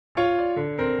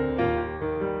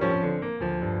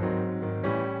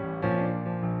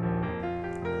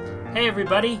Hey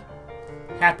everybody!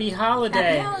 Happy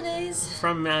holiday! Happy holidays!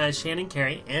 From Shannon,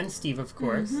 Carrie, and Steve, of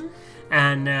course.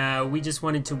 And we just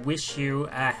wanted to wish you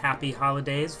happy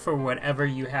holidays for whatever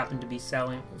you happen to be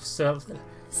celebrating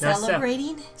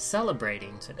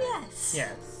today.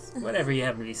 Yes. Whatever you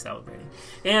happen to be celebrating.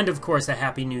 And, of course, a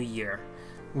happy new year.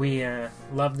 We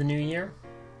love the new year.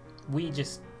 We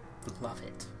just love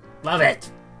it. Love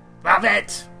it! Love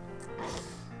it!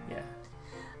 Yeah.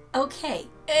 Okay,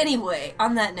 anyway,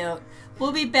 on that note,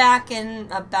 we'll be back in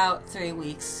about 3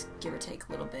 weeks, give or take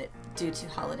a little bit, due to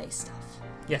holiday stuff.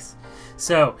 Yes.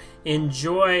 So,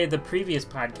 enjoy the previous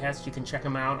podcast. You can check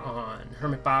them out on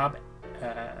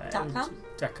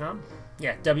hermitbob.com.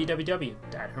 Yeah,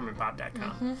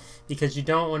 www.hermitbob.com. Because you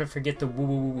don't want to forget the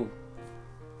woo-woo-woo-woo.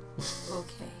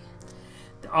 Okay.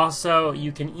 Also,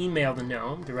 you can email the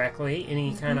gnome directly.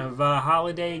 Any kind of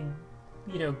holiday,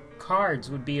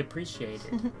 cards would be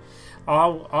appreciated.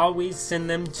 Always send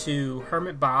them to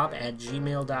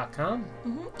hermitbob@gmail.com.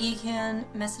 You can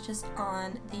message us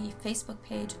on the Facebook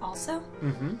page also.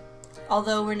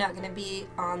 Although we're not going to be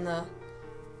on the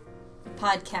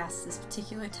podcast this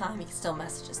particular time, you can still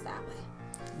message us that way.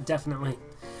 Definitely.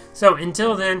 So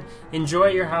until then, enjoy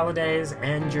your holidays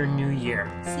and your new year.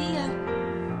 See ya.